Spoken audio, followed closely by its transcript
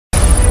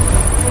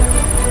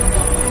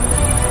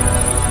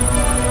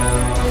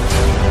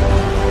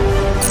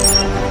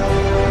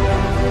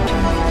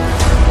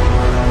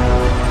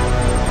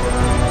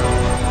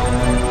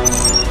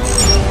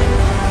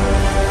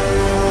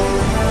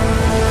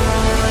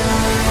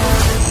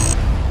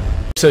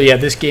So yeah,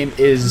 this game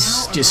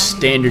is just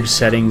standard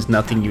settings,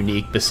 nothing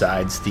unique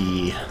besides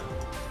the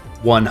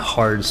one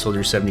hard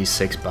Soldier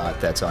 76 bot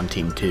that's on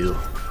Team 2.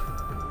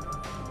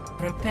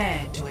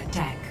 Prepare to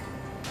attack.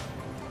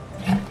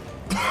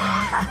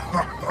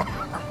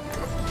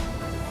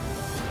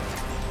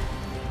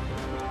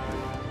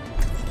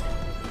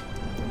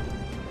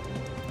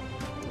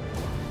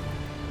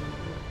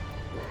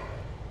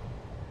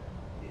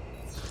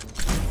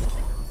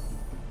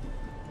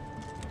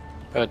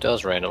 Oh, it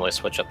does randomly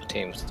switch up the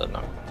teams, doesn't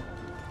it?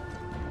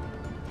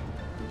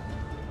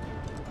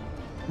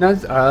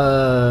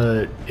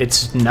 No,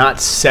 it's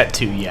not set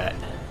to yet.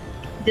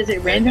 Does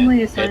it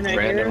randomly assign it our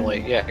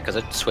randomly, hero? yeah, because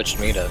it switched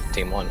me to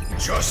Team 1.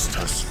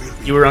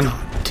 You were on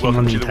Team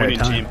 1 the entire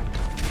time.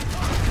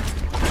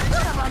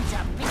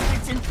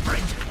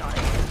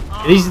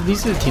 These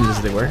are the teams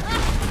as they were. I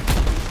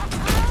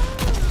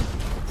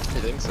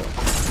think so.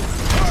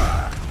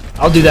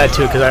 I'll do that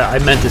too, because I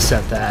meant to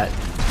set that.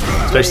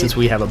 Especially since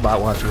we have a bot,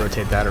 we'll have to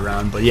rotate that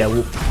around. But yeah,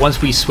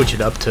 once we switch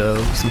it up to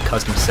some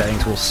custom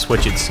settings, we'll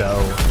switch it so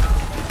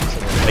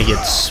like it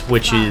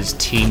switches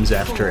teams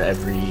after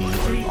every,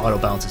 auto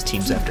balances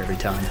teams after every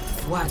time.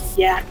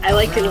 Yeah, I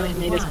like it when it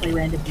made us play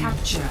random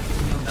games.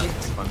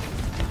 That's fun.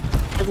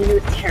 I mean,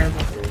 it was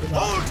terrible.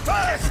 Hold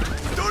fast!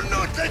 Do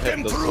not let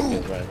them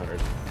through!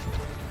 Reinhardt.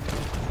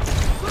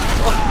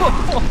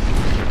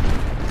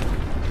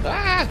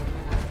 Ah!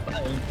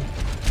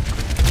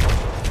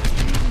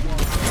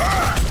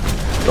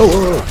 Oh,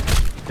 whoa, whoa.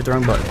 Hit the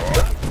wrong button.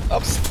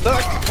 I'm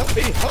stuck! Help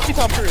me,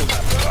 Tom Cruise!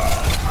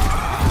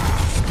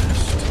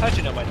 How'd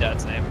you know my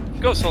dad's name?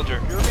 Go,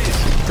 soldier, you're a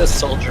beast. This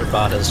soldier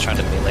bot is trying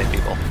to melee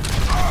people.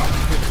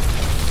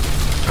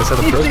 That's how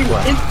the pros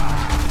play.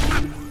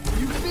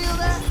 You feel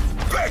that?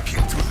 Back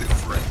into the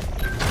fray.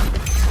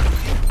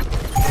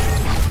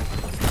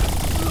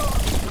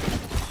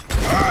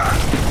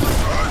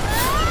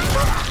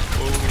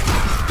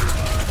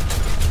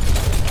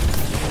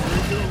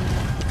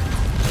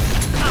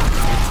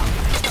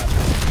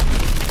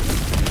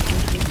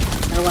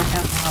 I watch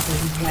out for Hopper,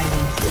 he's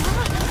writing.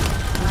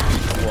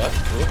 What?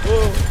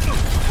 Whoa.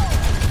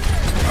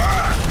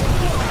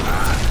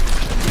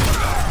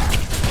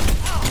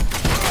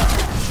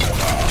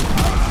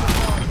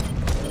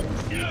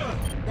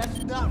 That's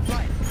not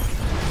right.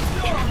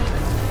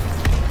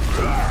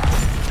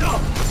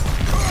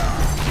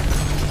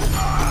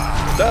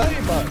 Die,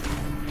 bot.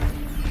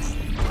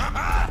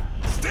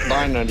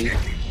 Bye, Nutty.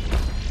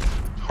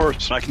 Of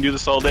course, I can do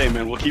this all day,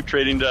 man. We'll keep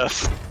trading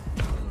deaths.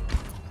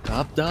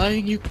 Stop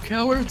dying, you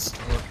cowards!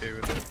 I'm okay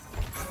with it.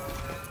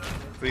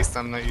 At least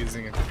I'm not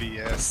using a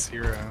BS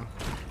hero.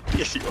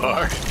 Yes, you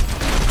are.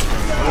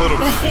 A little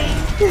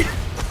bit.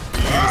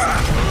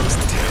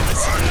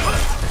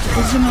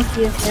 Who's the most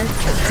BFF?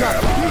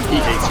 He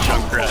hates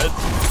Junkrat.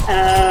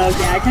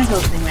 Yeah, I kind of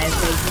feel the same way.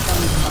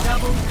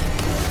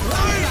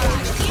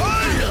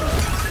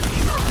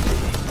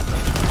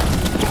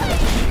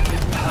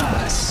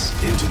 Pass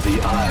into the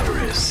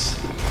iris.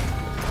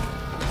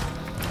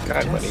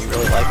 God, Winnie, you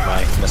really like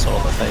my missile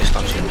in the face,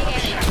 don't you?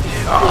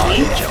 Oh,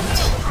 you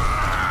jumped.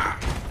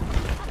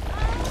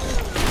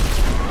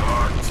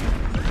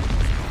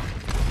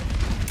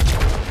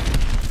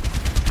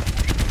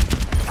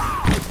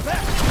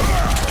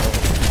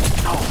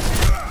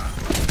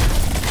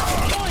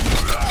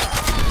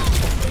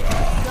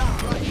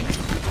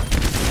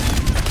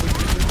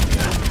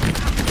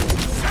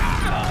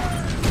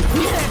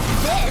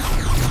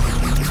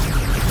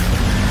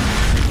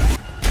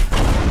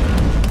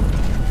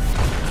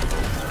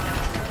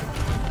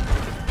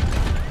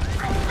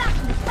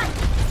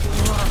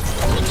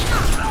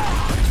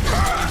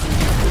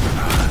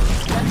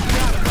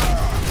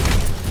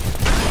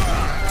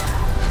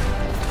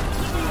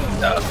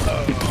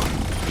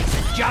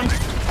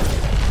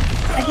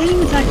 I can't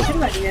even talk shit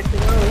about you after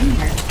we're all in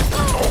here.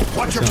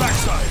 Watch your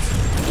backside!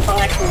 Oh,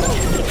 actually,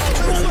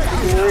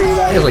 I'm worried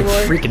about I was like it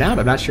more. freaking out.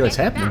 I'm not sure what's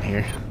happening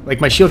here. Like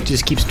my shield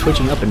just keeps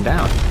twitching up and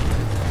down.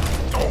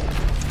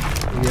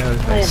 Yeah,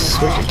 I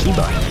switch the key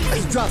button.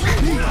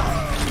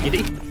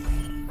 Giddy.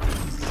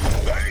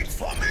 Wait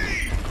for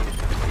me!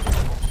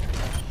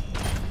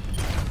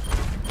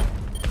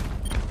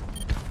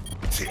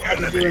 The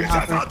enemy is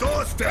at our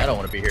doorstep! I don't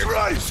want to be here.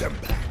 Drive them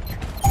back!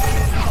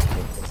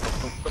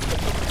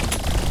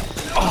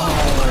 Oh,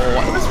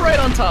 I was right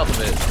on top of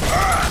it.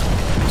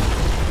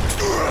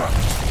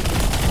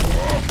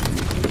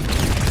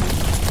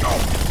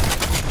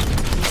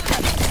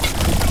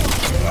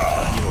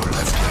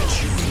 I've got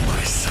you in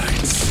my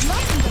sights.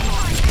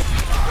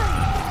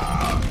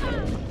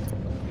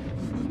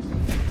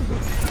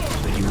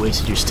 You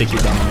wasted your sticky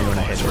bomb on me when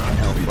I had 1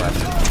 health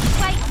left.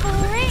 Fight for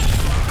it!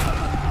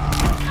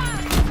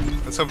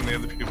 I was hoping the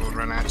other people would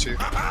run at you.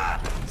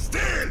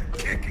 Still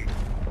kicking.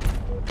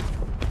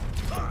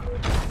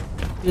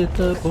 Hit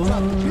the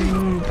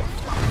bomb.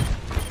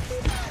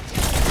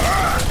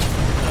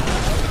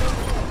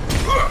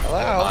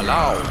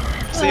 Hello.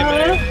 See you,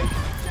 man.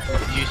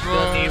 You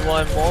still need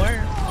one more?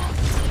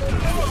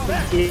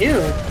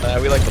 Dude.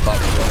 We like the box.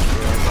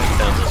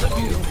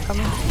 Come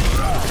on.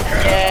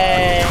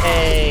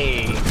 Yay!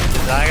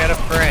 got a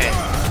friend.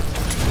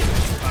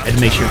 I had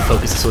to make sure to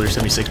focus the Soldier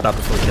 76 bot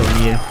before killing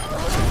you.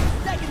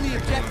 Taking the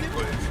objective.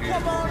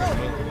 Come on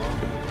over.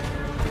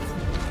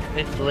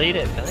 It's late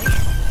at night.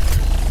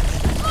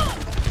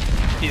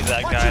 He's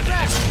that guy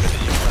that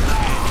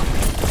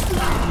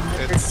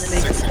It's Person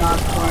makes a 6 stop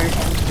for it.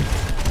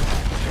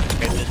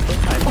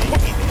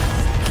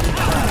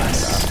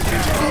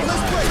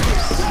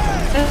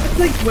 That's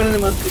like one of the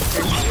most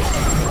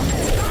expensive.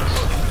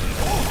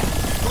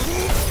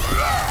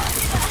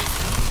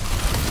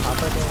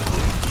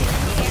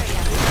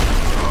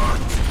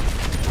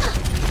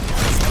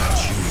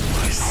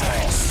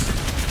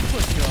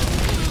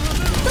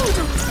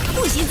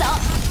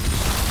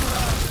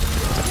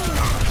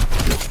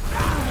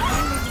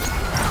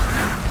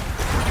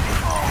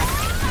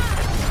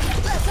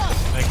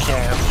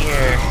 Okay, I'm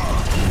here.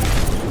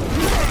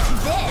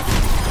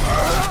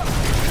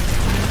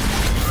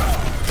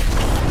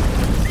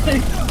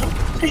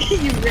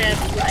 You ran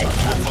right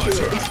up to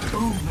it.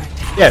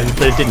 Yeah,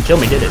 but it didn't kill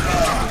me, did it?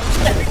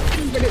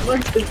 But it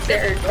looks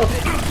hysterical.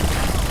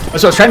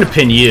 So I was trying to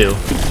pin you.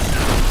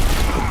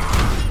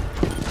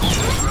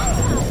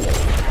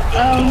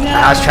 Oh no!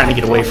 I was trying to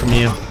get away from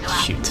you.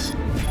 Shoot.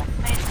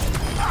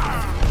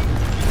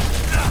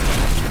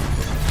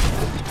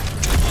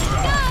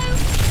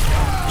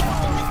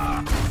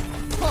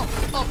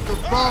 Up the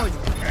road.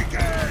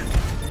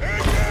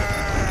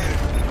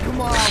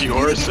 Come on. See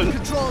Orison?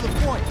 Control the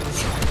point.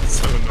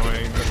 So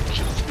annoying.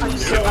 I'm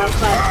still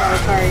outside for a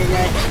party,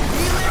 right?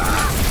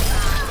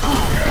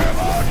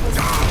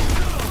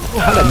 Oh,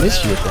 how did I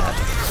miss you with that?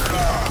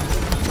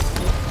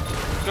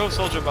 Go,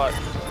 soldier bot.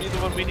 Be the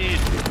one we need.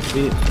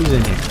 Who's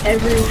in here?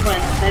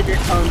 Everyone said your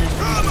phone is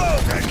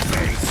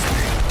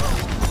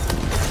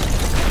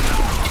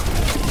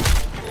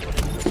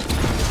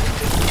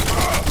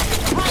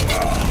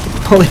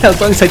Only as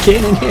long as I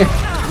can in here.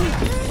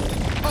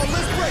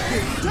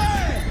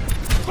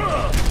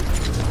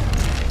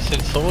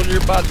 Since soldier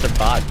bot's a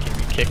bot, can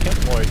you kick him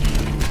or do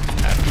you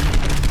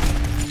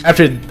have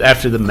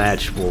After the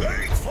match,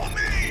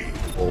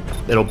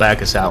 it'll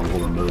back us out and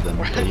we'll remove them.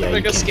 But yeah, you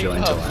Like a can't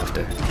join skate until up.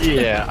 after. to?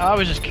 Yeah, I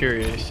was just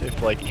curious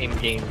if, like, in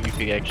game you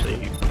could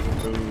actually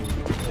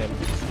remove them.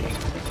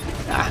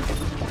 Ah.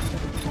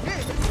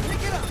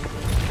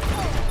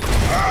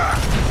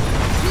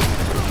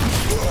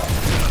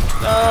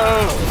 No!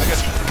 I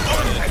guess.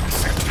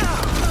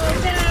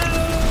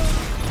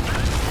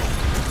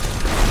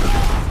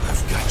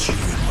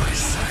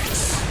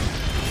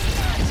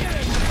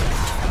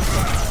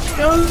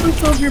 Go,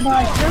 soldier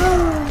bot, go!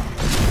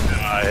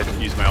 I had to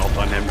use my ult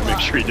on him to make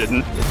sure he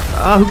didn't.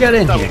 Oh, who got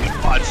in That here? was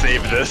bot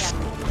save this.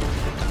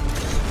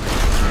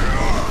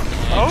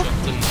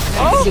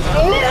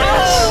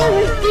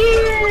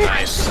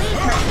 Nice.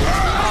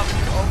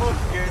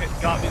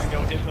 Almost got me to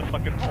go in the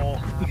fucking hole.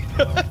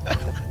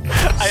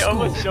 I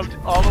almost jumped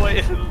all the way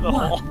into the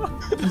hole.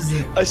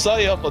 I saw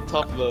you up on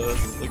top of the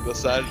like the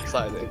side.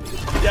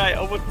 Yeah, I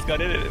almost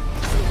got in it. It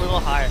was a little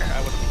higher.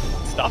 I would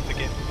have stopped the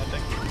game, I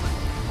think.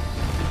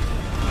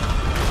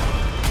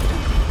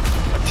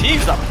 Our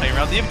team's not playing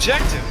around the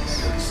objectives.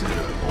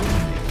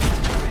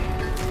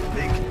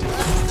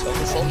 Tell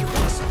the soldier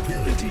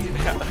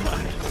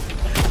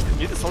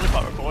Me and the soldier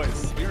bot were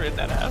boys. We were in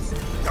that ass.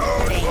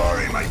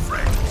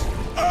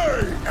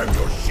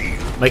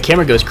 My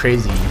camera goes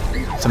crazy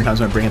sometimes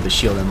when I bring up the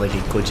shield and like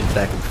it glitches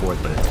back and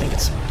forth, but I think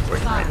it's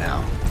working right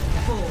now.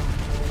 4,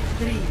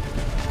 3, 2,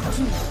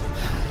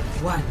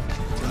 1.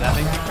 Does that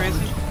make you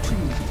crazy?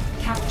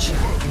 Capture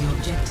the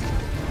objective.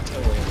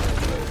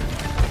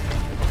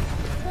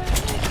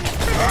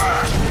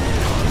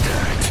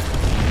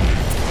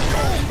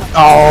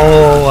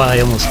 Oh, I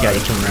almost got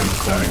you coming around the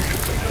corner.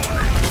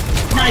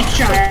 Nice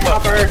shot,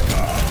 Hopper!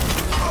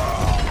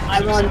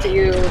 I want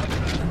you.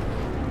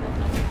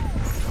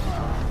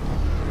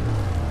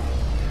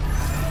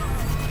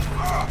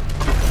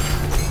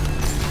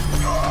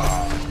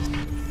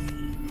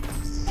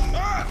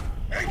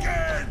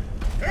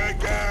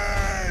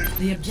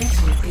 The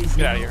objective is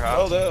Get out of here, Hop.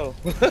 Oh no!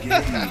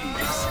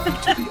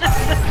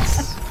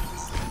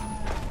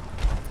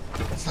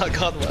 It's not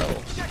gone well.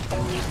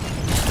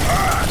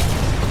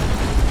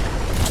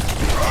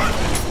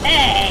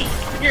 Hey!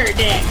 You're a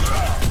dick.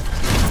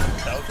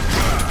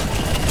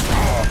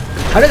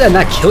 How did that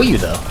not kill you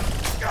though?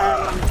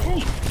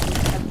 Hey.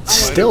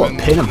 Still a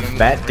pin of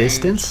that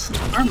distance?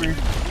 Armor.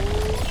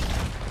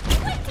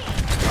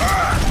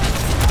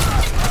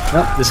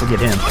 Nope, this will get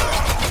him.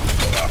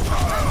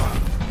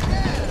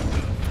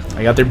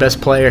 I got their best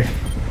player.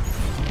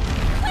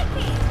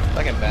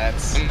 Fucking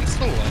bats. It's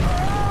still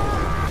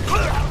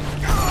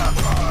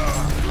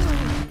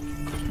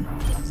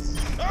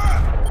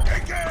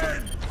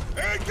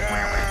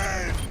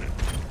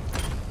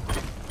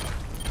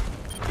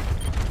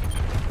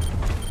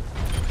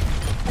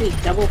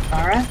Wait, double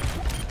Farah?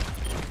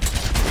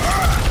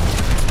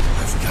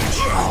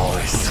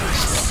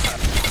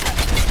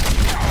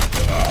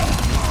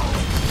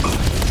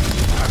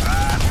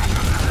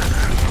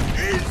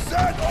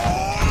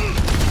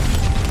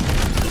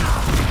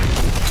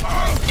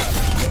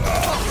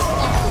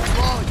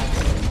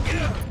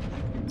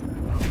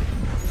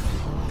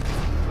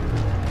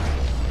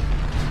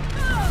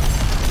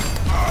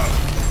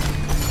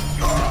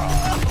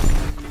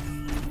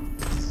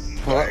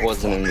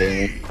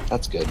 motivating.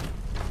 That's good.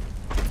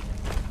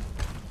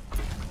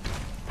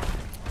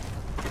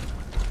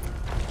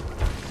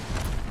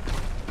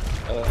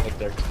 I don't think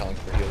they're calling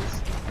for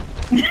heals.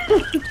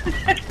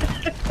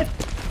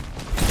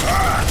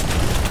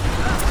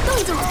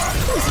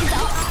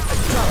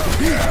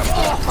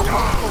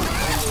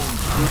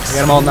 I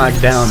got them all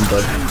knocked down,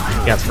 but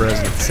got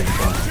frozen at the same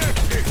time.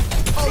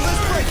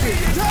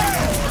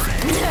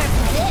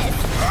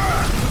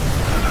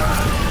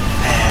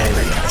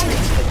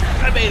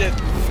 I made it.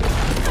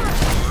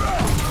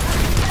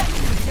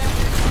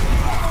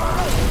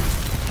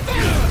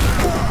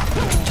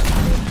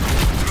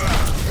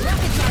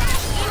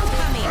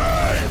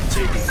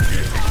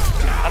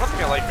 I don't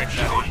think I like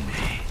McNally.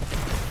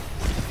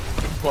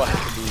 What?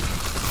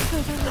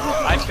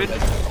 I've been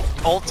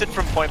ulted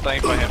from point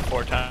blank by him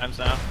 4 times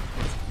now.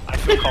 I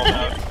feel called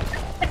out.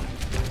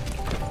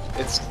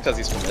 It's because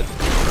he's from mid.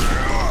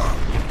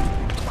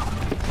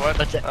 What?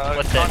 What's it?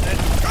 What's continent?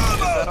 it? Is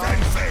that on?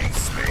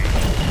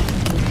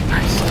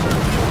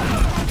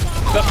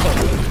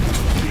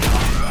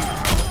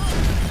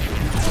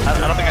 I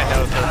don't think I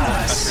know the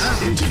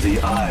Into the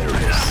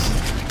iris.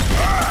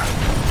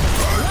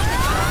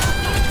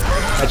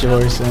 Got your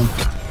horse in.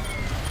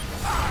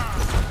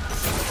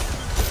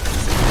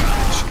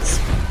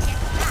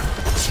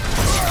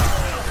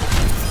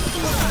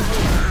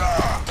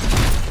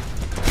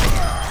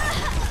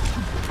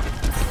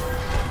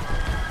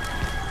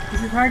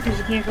 This is hard because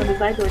you can't go to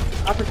side doors,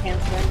 upper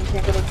cancel, and you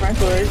can't go to front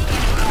doors.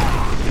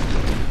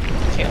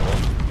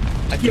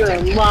 Can't. You're a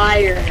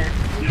liar.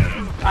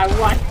 I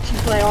watch you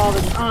play all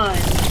the time.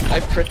 I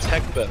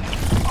protect them.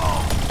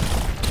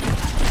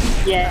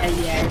 Yeah,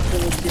 it's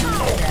really doing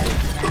that.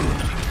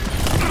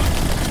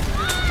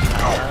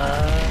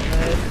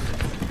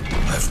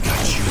 I've got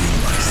you in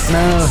my sights.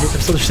 No, here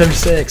comes Soldier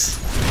 76.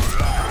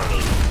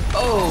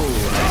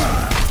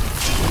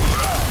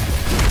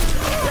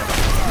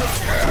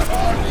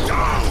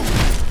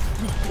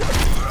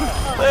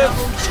 Live.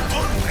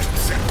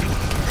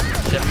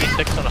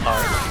 76 on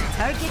hard.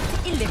 Target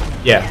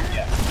eliminated. Yeah.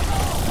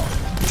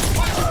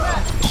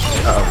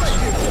 Uh-oh.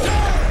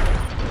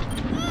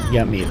 You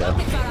got me, though.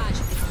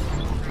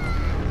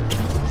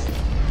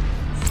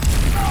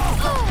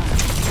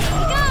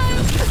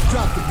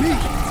 Drop the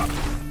beat.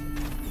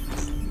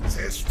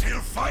 They're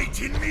still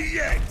fighting me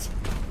yet.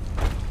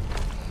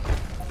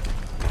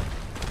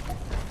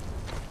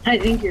 I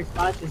think your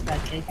spot just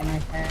got taken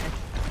right there.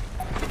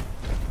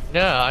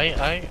 Yeah,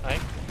 I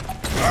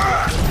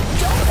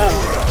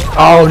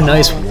Oh,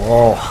 nice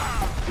wall.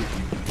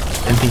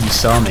 Didn't think you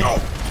saw me.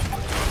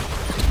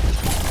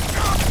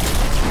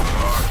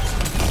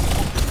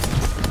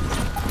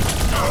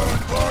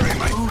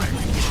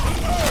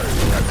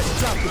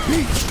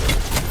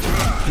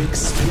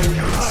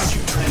 Experience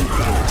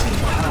tranquility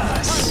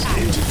pass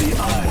into the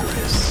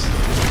iris.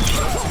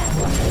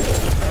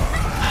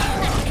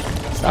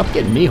 Stop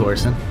getting me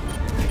horsing.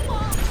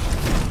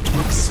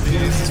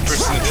 This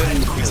person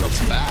did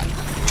himself back.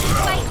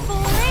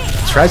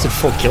 Tries to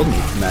full kill me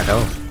from that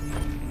health.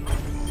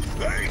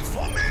 Wait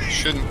for me.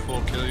 Shouldn't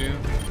full kill you. You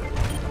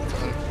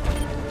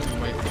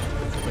might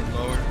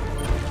lower.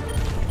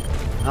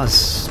 That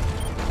was...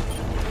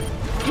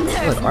 I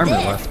had armor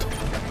left.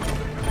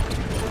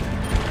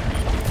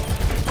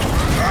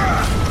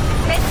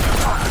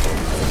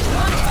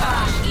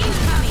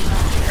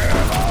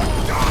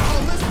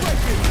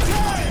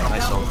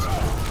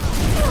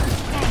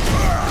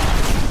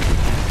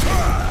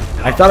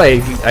 I thought I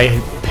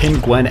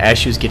pinned Gwen as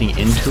she was getting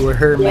into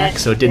her mech,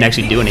 so it didn't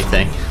actually do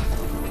anything.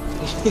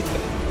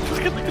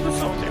 Look at the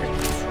soldier.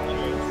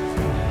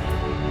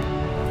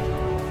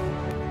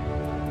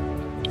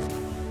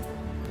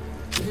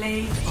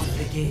 Play of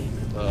the game.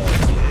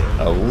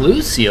 Oh,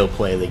 Lucio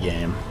play the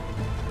game.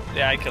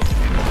 Yeah, I killed him.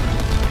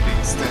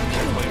 Please stand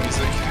there, play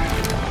music.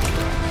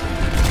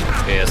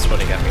 yeah, that's what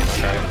he got me to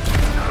try.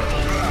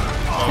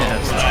 Yeah,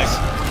 that's nice.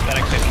 That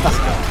actually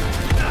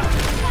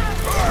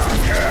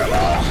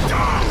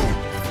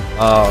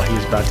Oh,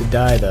 he's about to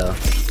die though.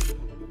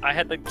 I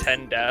had like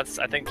 10 deaths.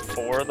 I think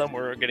 4 of them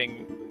were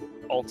getting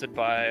ulted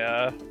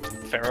by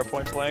Pharaoh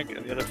point blank,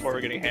 and the other 4 were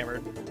getting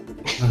hammered.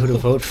 Who to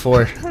vote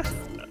for?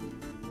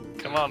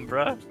 Come on,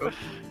 bruh.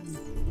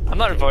 I'm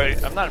not voting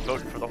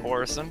for the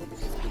Horizon.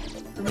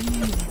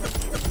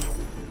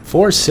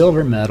 4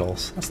 silver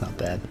medals. That's not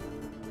bad.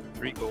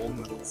 3 gold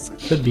medals.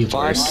 Could be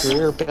 5 worse.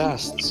 career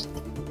bests.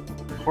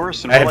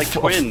 Horse and I we're had like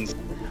four- twins.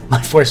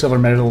 My 4 silver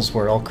medals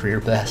were all career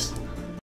best.